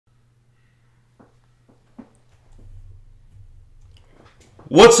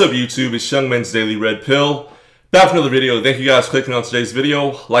What's up YouTube, it's Young Men's Daily Red Pill. Back for another video. Thank you guys for clicking on today's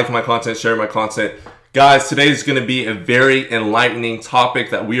video, liking my content, sharing my content. Guys, today is going to be a very enlightening topic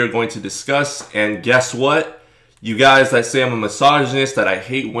that we are going to discuss. And guess what? You guys that say I'm a misogynist, that I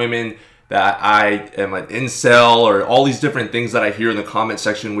hate women, that I am an incel, or all these different things that I hear in the comment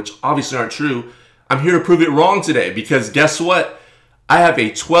section, which obviously aren't true, I'm here to prove it wrong today. Because guess what? I have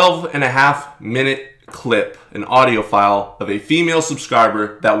a 12.5-minute clip, an audio file of a female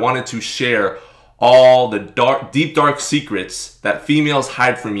subscriber that wanted to share all the deep dark secrets that females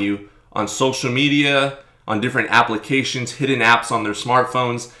hide from you on social media, on different applications, hidden apps on their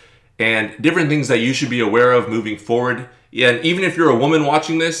smartphones, and different things that you should be aware of moving forward. And even if you're a woman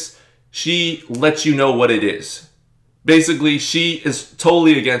watching this, she lets you know what it is. Basically, she is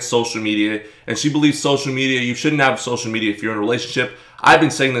totally against social media, and she believes social media, you shouldn't have social media if you're in a relationship. I've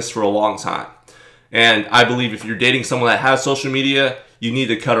been saying this for a long time. And I believe if you're dating someone that has social media, you need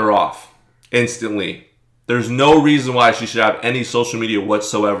to cut her off instantly. There's no reason why she should have any social media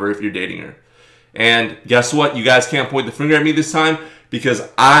whatsoever if you're dating her. And guess what? You guys can't point the finger at me this time because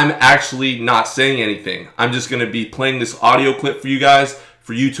I'm actually not saying anything. I'm just going to be playing this audio clip for you guys,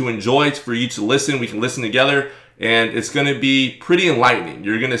 for you to enjoy, for you to listen. We can listen together, and it's going to be pretty enlightening.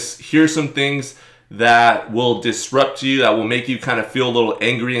 You're going to hear some things that will disrupt you, that will make you kind of feel a little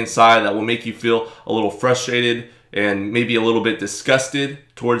angry inside, that will make you feel a little frustrated and maybe a little bit disgusted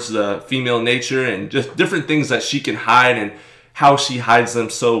towards the female nature and just different things that she can hide and how she hides them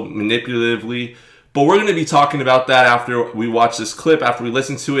so manipulatively. But we're going to be talking about that after we watch this clip, after we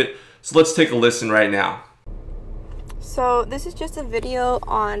listen to it. So let's take a listen right now. So this is just a video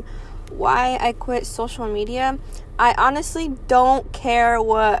on why I quit social media. I honestly don't care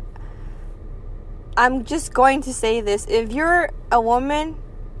what... I'm just going to say this. If you're a woman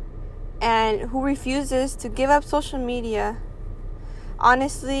and who refuses to give up social media,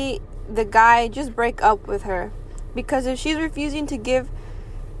 honestly, the guy, just break up with her. Because if she's refusing to give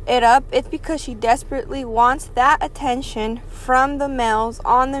it up, it's because she desperately wants that attention from the males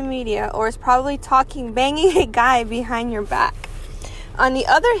on the media, or is probably banging a guy behind your back. On the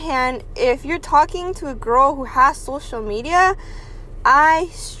other hand, if you're talking to a girl who has social media, I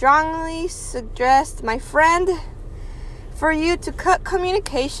strongly suggest, my friend, for you to cut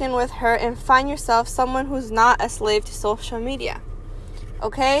communication with her and find yourself someone who's not a slave to social media.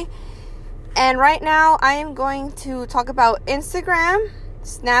 Okay? And right now, I am going to talk about Instagram,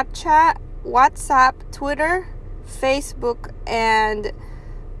 Snapchat, WhatsApp, Twitter, Facebook, and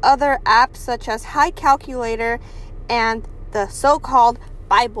other apps such as High Calculator and the so-called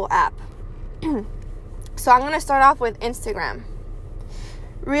Bible app. So I'm going to start off with Instagram.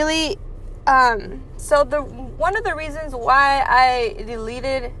 Really, so one of the reasons why I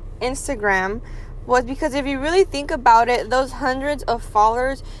deleted Instagram was because if you really think about it, those hundreds of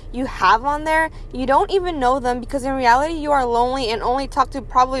followers you have on there, you don't even know them, because in reality you are lonely and only talk to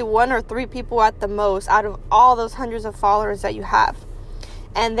probably 1 or 3 people at the most out of all those hundreds of followers that you have.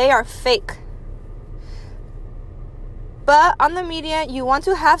 And they are fake. But on the media, you want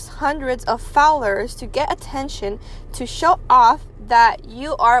to have hundreds of followers to get attention, to show off that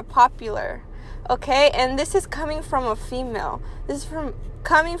you are popular, okay? And this is coming from a female. This is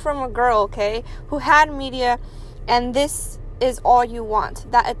coming from a girl, okay, who had media, and this is all you want.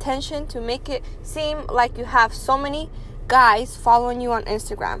 That attention to make it seem like you have so many guys following you on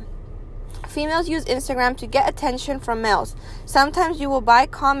Instagram. Females use Instagram to get attention from males. Sometimes you will buy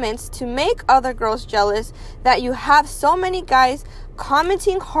comments to make other girls jealous that you have so many guys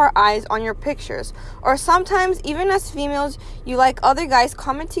commenting hard eyes on your pictures. Or sometimes, even as females, you like other guys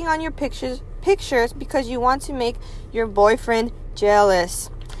commenting on your pictures because you want to make your boyfriend jealous.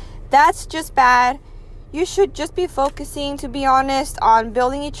 That's just bad. You should just be focusing, to be honest, on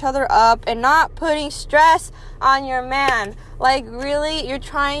building each other up and not putting stress on your man. Like, really, you're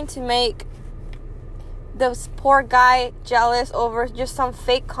trying to make this poor guy jealous over just some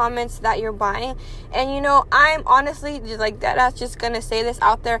fake comments that you're buying. And you know, I'm honestly just like that. I'm just gonna say this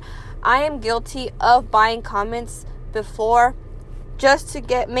out there. I am guilty of buying comments before, just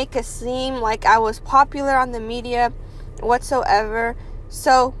to make it seem like I was popular on the media whatsoever.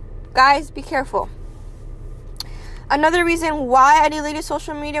 So guys, be careful. Another reason why I deleted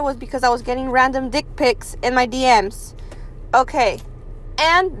social media was because I was getting random dick pics in my DMs. Okay.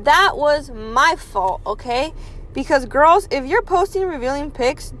 And that was my fault, okay? Because girls, if you're posting revealing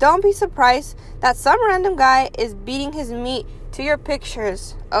pics, don't be surprised that some random guy is beating his meat to your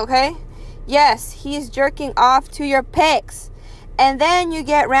pictures, okay? Yes, he's jerking off to your pics. And then you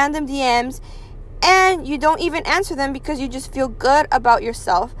get random DMs and you don't even answer them because you just feel good about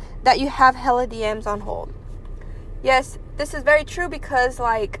yourself that you have hella DMs on hold. Yes, this is very true because,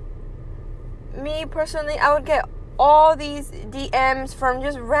 like, me personally, I would get all these DMs from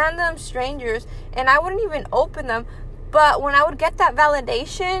just random strangers, and I wouldn't even open them. But when I would get that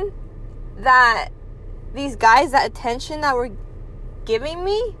validation, that these guys, that attention that were giving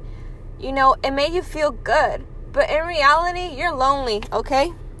me, you know, it made you feel good. But in reality, you're lonely,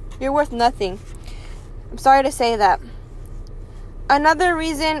 okay? You're worth nothing. I'm sorry to say that. Another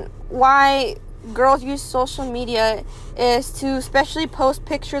reason why girls use social media is to especially post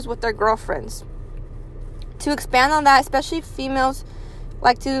pictures with their girlfriends. To expand on that, especially females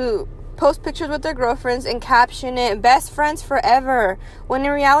like to post pictures with their girlfriends and caption it, best friends forever. When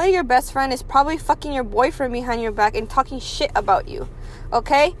in reality, your best friend is probably fucking your boyfriend behind your back and talking shit about you.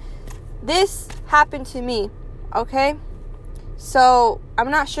 Okay? This happened to me. Okay? So,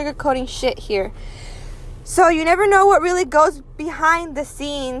 I'm not sugarcoating shit here. So, you never know what really goes behind the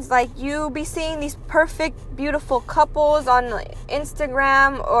scenes. Like, you be seeing these perfect, beautiful couples on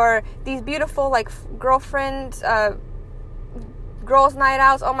Instagram, or these beautiful, like, girlfriends, girls' night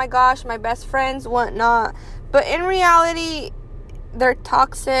outs. Oh my gosh, my best friends, whatnot. But in reality, they're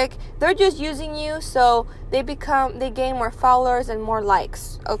toxic. They're just using you so they gain more followers and more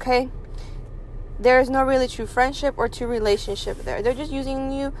likes. Okay? There's no really true friendship or true relationship there. They're just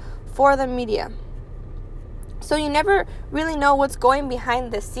using you for the media. So you never really know what's going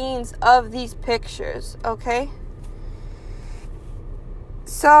behind the scenes of these pictures, okay?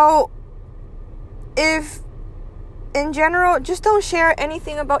 So, if in general, just don't share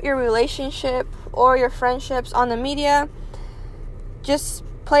anything about your relationship or your friendships on the media. Just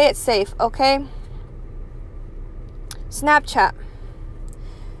play it safe, okay? Snapchat.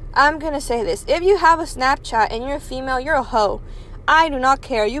 I'm gonna say this. If you have a Snapchat and you're a female, you're a hoe. I do not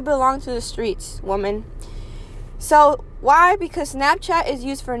care. You belong to the streets, woman. So, why? Because Snapchat is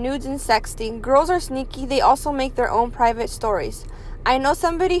used for nudes and sexting. Girls are sneaky. They also make their own private stories. I know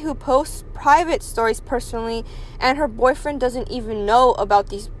somebody who posts private stories personally, and her boyfriend doesn't even know about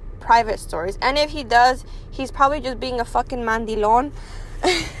these private stories. And if he does, he's probably just being a fucking mandilon.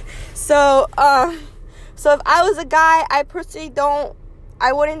 So if I was a guy, I personally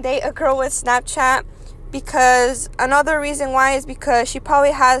wouldn't date a girl with Snapchat. Because another reason why is because she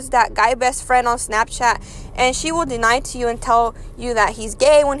probably has that guy best friend on Snapchat, and she will deny to you and tell you that he's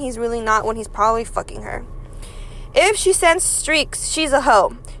gay when he's really not, when he's probably fucking her. If she sends streaks, she's a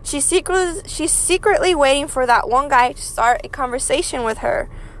hoe. She's secretly waiting for that one guy to start a conversation with her.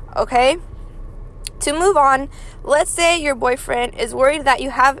 Okay? To move on, let's say your boyfriend is worried that you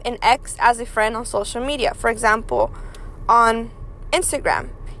have an ex as a friend on social media. For example, on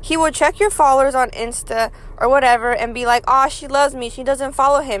Instagram. He will check your followers on Insta or whatever and be like, oh, she loves me. She doesn't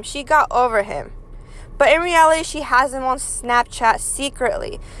follow him. She got over him. But in reality, she has him on Snapchat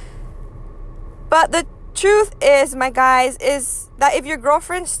secretly. But the truth is, my guys, is that if your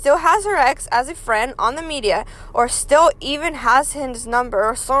girlfriend still has her ex as a friend on the media, or still even has his number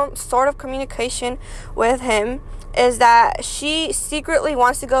or some sort of communication with him, is that she secretly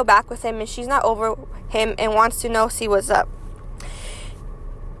wants to go back with him and she's not over him and wants to see what's up.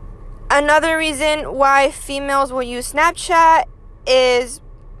 Another reason why females will use Snapchat is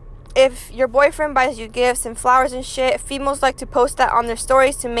if your boyfriend buys you gifts and flowers and shit, females like to post that on their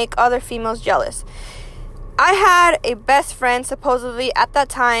stories to make other females jealous. I had a best friend, supposedly, at that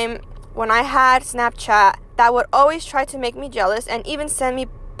time when I had Snapchat, that would always try to make me jealous and even send me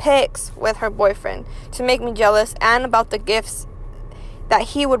pics with her boyfriend to make me jealous and about the gifts that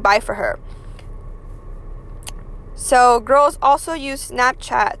he would buy for her. So, girls also use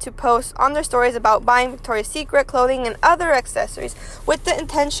Snapchat to post on their stories about buying Victoria's Secret clothing and other accessories with the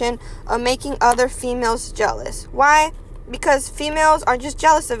intention of making other females jealous. Why? Because females are just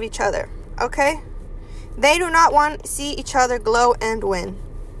jealous of each other, okay? They do not want to see each other glow and win.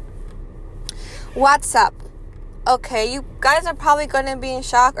 WhatsApp. Okay, you guys are probably going to be in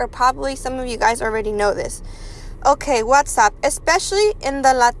shock, or probably some of you guys already know this. Okay, WhatsApp, especially in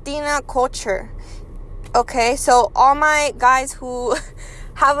the Latina culture. Okay, so all my guys who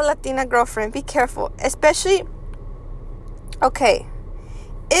have a Latina girlfriend, be careful. Especially, okay,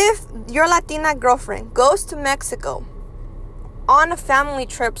 if your Latina girlfriend goes to Mexico on a family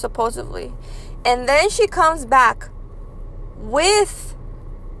trip, supposedly, and then she comes back with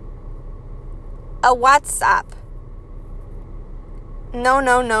a WhatsApp,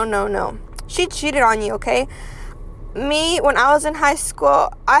 no. She cheated on you, okay? Me, when I was in high school,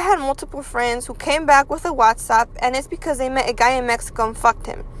 I had multiple friends who came back with a WhatsApp, and it's because they met a guy in Mexico and fucked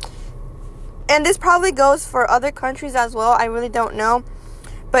him. And this probably goes for other countries as well. I really don't know.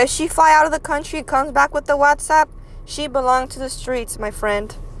 But if she fly out of the country, comes back with the WhatsApp, she belonged to the streets, my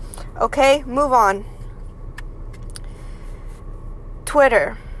friend. Okay, move on.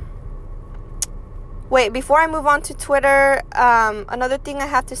 Twitter. Wait, before I move on to Twitter, another thing I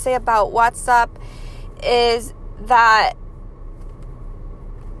have to say about WhatsApp is that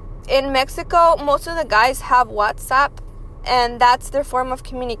in Mexico, most of the guys have WhatsApp, and that's their form of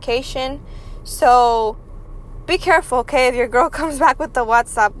communication. So be careful, okay, if your girl comes back with the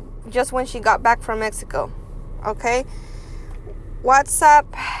WhatsApp just when she got back from Mexico, okay? WhatsApp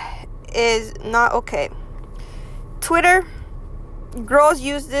is not okay. Twitter, girls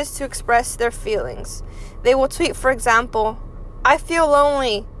use this to express their feelings. They will tweet, for example, "I feel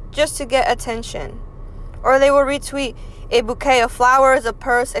lonely," just to get attention. Or they will retweet a bouquet of flowers, a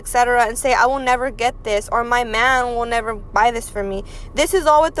purse, etc. and say, "I will never get this," or "My man will never buy this for me." This is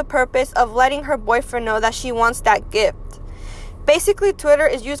all with the purpose of letting her boyfriend know that she wants that gift. Basically, Twitter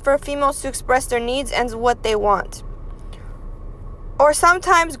is used for females to express their needs and what they want. Or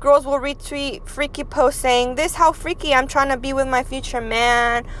sometimes girls will retweet freaky posts saying, "This how freaky, I'm trying to be with my future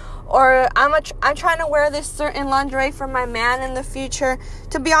man," or I'm trying to wear this certain lingerie for my man in the future.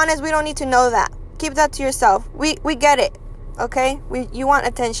 To be honest, we don't need to know that. Keep that to yourself. We get it, okay? You want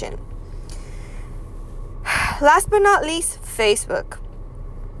attention. Last but not least, Facebook.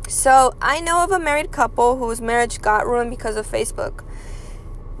 So I know of a married couple whose marriage got ruined because of Facebook.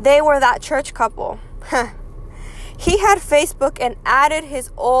 They were that church couple. He had Facebook and added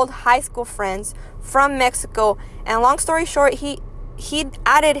his old high school friends from Mexico. And long story short, he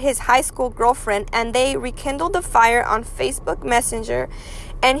added his high school girlfriend, and they rekindled the fire on Facebook Messenger.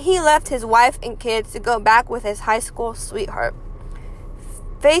 And he left his wife and kids to go back with his high school sweetheart.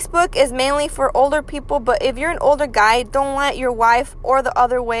 Facebook is mainly for older people, but if you're an older guy, don't let your wife or the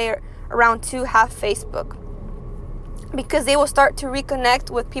other way around to have Facebook, because they will start to reconnect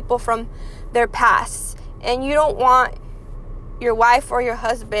with people from their past. And you don't want your wife or your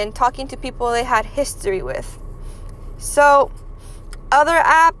husband talking to people they had history with. So, other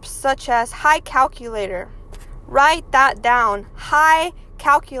apps such as Hi Calculator. Write that down. Hi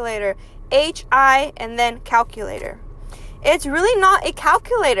Calculator. H-I and then calculator. It's really not a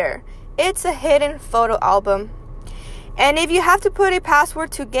calculator. It's a hidden photo album. And if you have to put a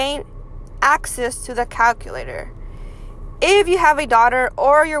password to gain access to the calculator, if you have a daughter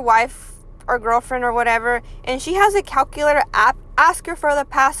or your wife or girlfriend or whatever, and she has a calculator app, ask her for the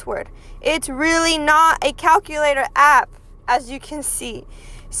password. It's really not a calculator app, as you can see.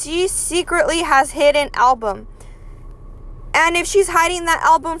 She secretly has hidden album. And if she's hiding that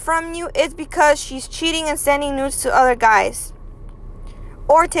album from you, it's because she's cheating and sending nudes to other guys.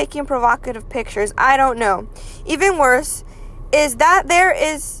 Or taking provocative pictures. I don't know. Even worse is that there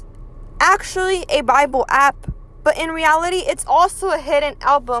is actually a Bible app, but in reality, it's also a hidden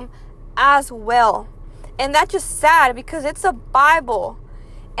album as well. And that's just sad because it's a Bible.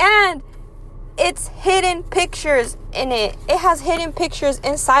 And it's hidden pictures in it. It has hidden pictures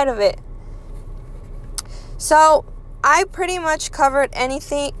inside of it. So I pretty much covered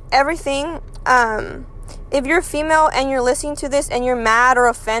everything. If you're female and you're listening to this and you're mad or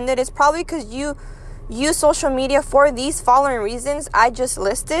offended, it's probably because you use social media for these following reasons I just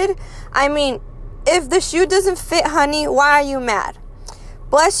listed. I mean, if the shoe doesn't fit, honey, why are you mad?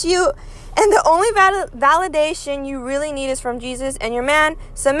 Bless you. And the only validation you really need is from Jesus and your man.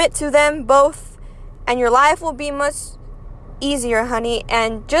 Submit to them both, and your life will be much easier, honey.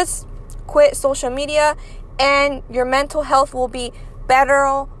 And just quit social media, and your mental health will be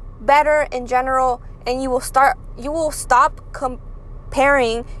better in general, and you will stop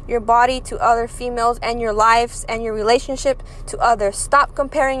comparing your body to other females and your lives and your relationship to others. Stop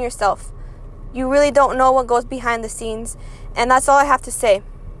comparing yourself. You really don't know what goes behind the scenes, and that's all I have to say.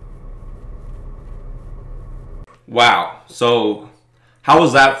 Wow. So how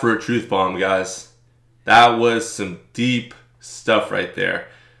was that for a truth bomb, guys? That was some deep stuff right there.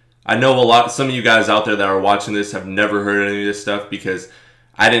 I know some of you guys out there that are watching this have never heard any of this stuff, because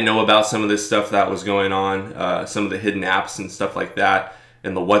I didn't know about some of this stuff that was going on, some of the hidden apps and stuff like that,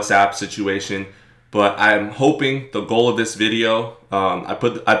 and the WhatsApp situation. But I'm hoping the goal of this video,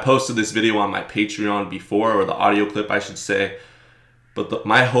 I posted this video on my Patreon before, or the audio clip I should say. But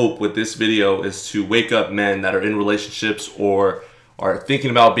my hope with this video is to wake up men that are in relationships or are thinking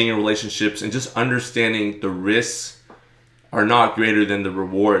about being in relationships, and just understanding the risks are not greater than the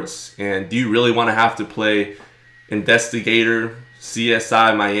rewards. And do you really want to have to play investigator,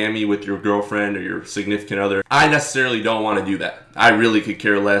 CSI Miami with your girlfriend or your significant other? I necessarily don't want to do that. I really could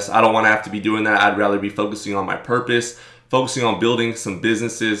care less. I don't want to have to be doing that. I'd rather be focusing on my purpose, focusing on building some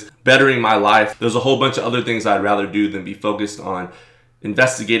businesses, bettering my life. There's a whole bunch of other things I'd rather do than be focused on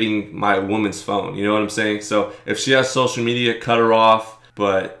investigating my woman's phone. You know what I'm saying? So if she has social media, cut her off.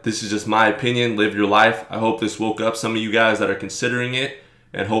 but this is just my opinion. Live your life. I hope this woke up some of you guys that are considering it,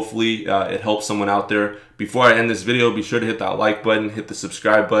 and hopefully it helps someone out there. Before I end this video, be sure to hit that like button, hit the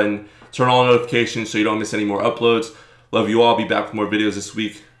subscribe button, turn on notifications so you don't miss any more uploads. Love you all. Be back with more videos this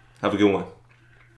week. Have a good one.